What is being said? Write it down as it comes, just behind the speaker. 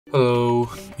Hello,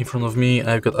 in front of me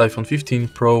I've got iPhone 15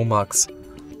 Pro Max.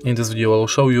 In this video I'll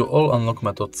show you all unlock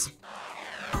methods.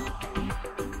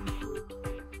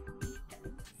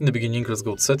 In the beginning let's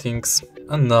go to settings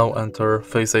and now enter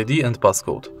Face ID and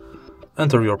passcode.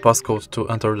 Enter your passcode to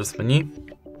enter this menu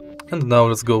and now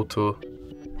let's go to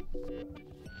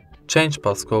change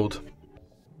passcode.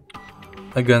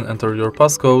 Again enter your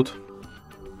passcode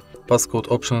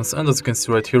options, and as you can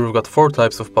see right here we've got 4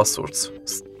 types of passwords.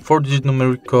 4-digit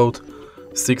numeric code,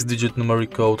 6-digit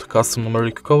numeric code, custom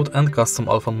numeric code and custom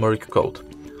alphanumeric code.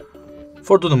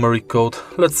 For the numeric code,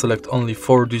 let's select only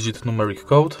 4-digit numeric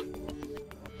code,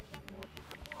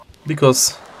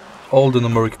 because all the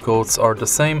numeric codes are the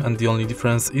same and the only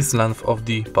difference is length of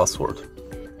the password.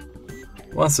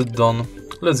 Once it's done,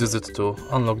 let's use it to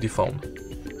unlock the phone.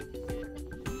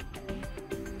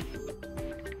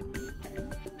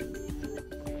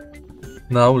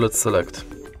 Now let's select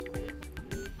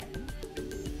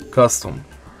custom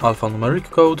alphanumeric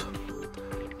code,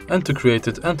 and to create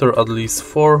it enter at least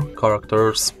 4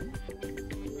 characters.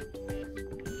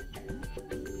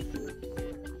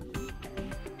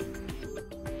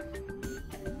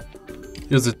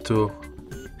 Use it to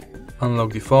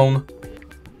unlock the phone,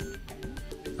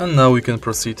 and now we can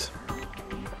proceed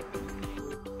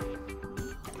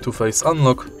to face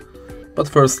unlock, but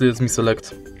first let me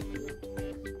select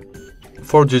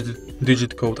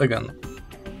 4-digit code again.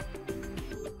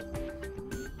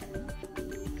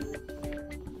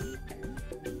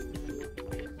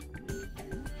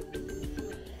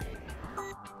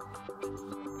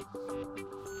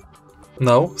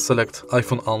 Now select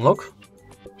iPhone unlock,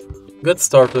 get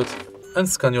started and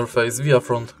scan your face via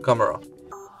front camera.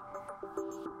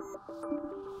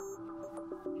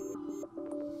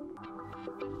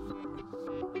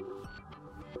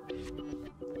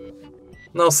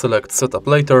 Now select setup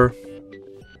later,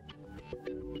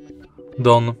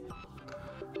 done,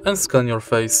 and scan your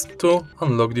face to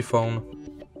unlock the phone.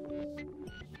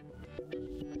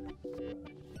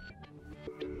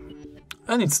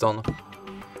 And it's done.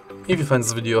 If you find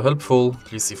this video helpful,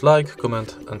 please leave like,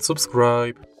 comment and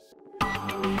subscribe.